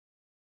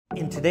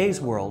In today's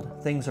world,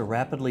 things are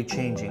rapidly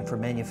changing for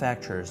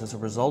manufacturers as a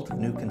result of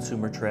new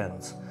consumer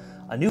trends.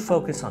 A new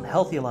focus on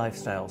healthy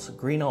lifestyles,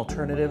 green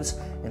alternatives,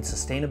 and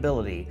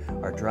sustainability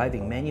are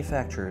driving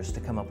manufacturers to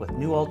come up with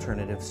new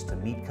alternatives to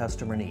meet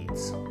customer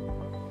needs.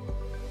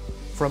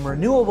 From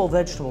renewable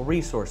vegetable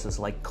resources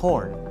like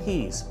corn,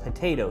 peas,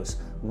 potatoes,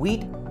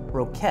 wheat,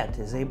 Roquette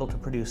is able to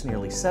produce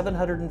nearly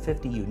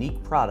 750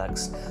 unique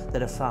products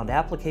that have found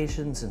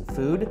applications in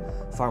food,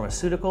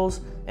 pharmaceuticals,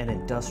 and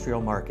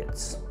industrial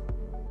markets.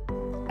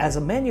 As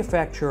a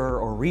manufacturer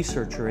or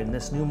researcher in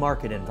this new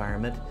market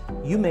environment,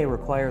 you may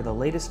require the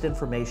latest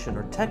information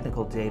or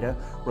technical data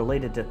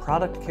related to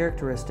product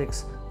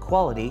characteristics,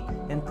 quality,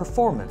 and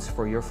performance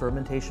for your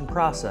fermentation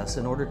process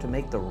in order to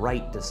make the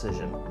right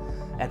decision.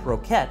 At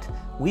Roquette,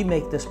 we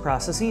make this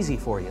process easy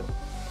for you.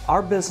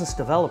 Our business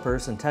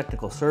developers and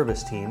technical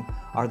service team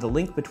are the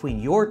link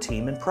between your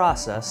team and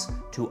process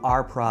to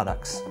our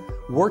products,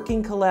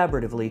 working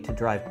collaboratively to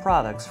drive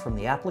products from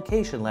the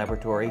application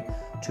laboratory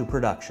to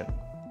production.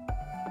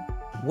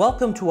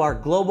 Welcome to our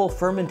global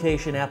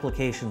fermentation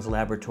applications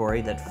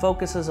laboratory that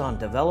focuses on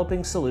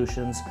developing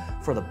solutions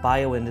for the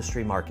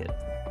bioindustry market.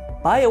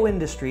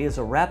 Bioindustry is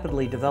a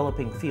rapidly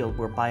developing field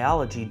where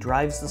biology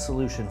drives the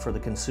solution for the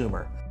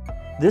consumer.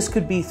 This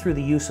could be through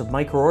the use of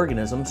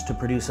microorganisms to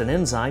produce an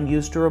enzyme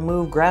used to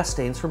remove grass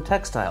stains from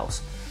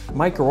textiles.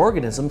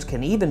 Microorganisms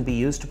can even be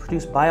used to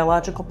produce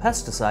biological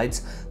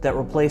pesticides that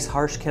replace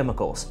harsh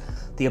chemicals.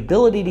 The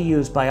ability to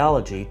use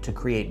biology to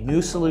create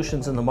new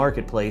solutions in the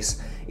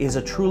marketplace is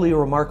a truly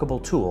remarkable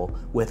tool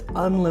with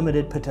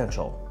unlimited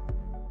potential.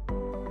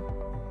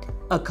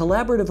 A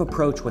collaborative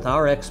approach with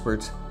our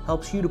experts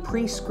helps you to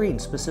pre-screen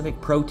specific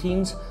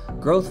proteins,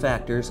 growth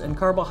factors, and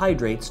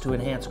carbohydrates to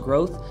enhance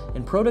growth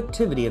and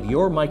productivity of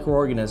your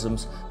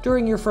microorganisms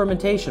during your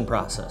fermentation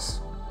process.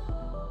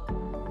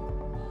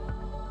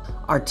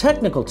 Our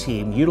technical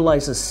team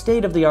utilizes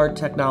state-of-the-art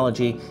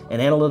technology and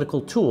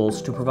analytical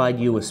tools to provide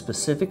you with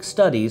specific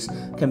studies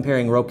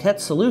comparing Roquette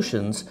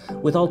solutions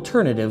with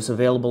alternatives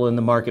available in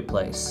the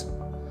marketplace.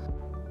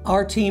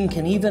 Our team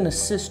can even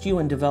assist you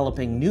in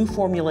developing new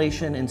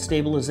formulation and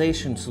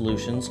stabilization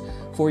solutions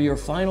for your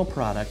final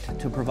product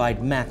to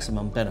provide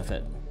maximum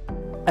benefit.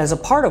 As a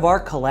part of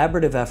our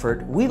collaborative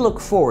effort, we look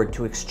forward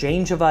to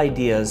exchange of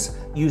ideas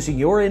using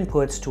your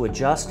inputs to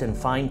adjust and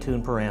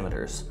fine-tune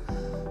parameters.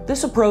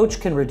 This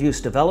approach can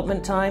reduce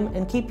development time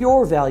and keep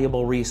your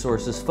valuable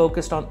resources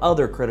focused on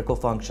other critical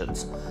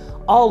functions.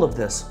 All of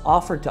this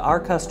offered to our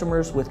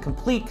customers with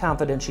complete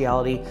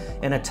confidentiality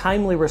and a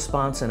timely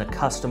response in a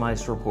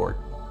customized report.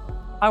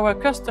 Our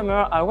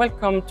customers are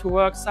welcome to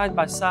work side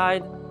by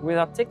side with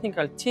our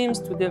technical teams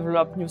to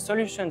develop new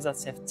solutions that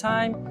save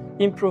time,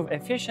 improve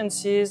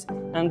efficiencies,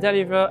 and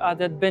deliver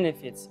added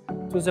benefits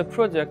to the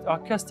product or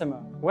customer.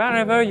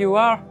 Wherever you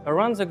are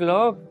around the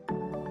globe,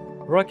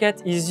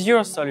 Roquette is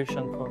your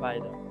solution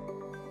provider.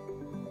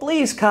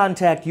 Please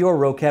contact your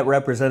Roquette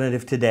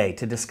representative today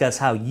to discuss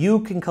how you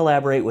can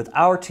collaborate with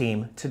our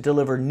team to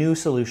deliver new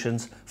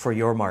solutions for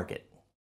your market.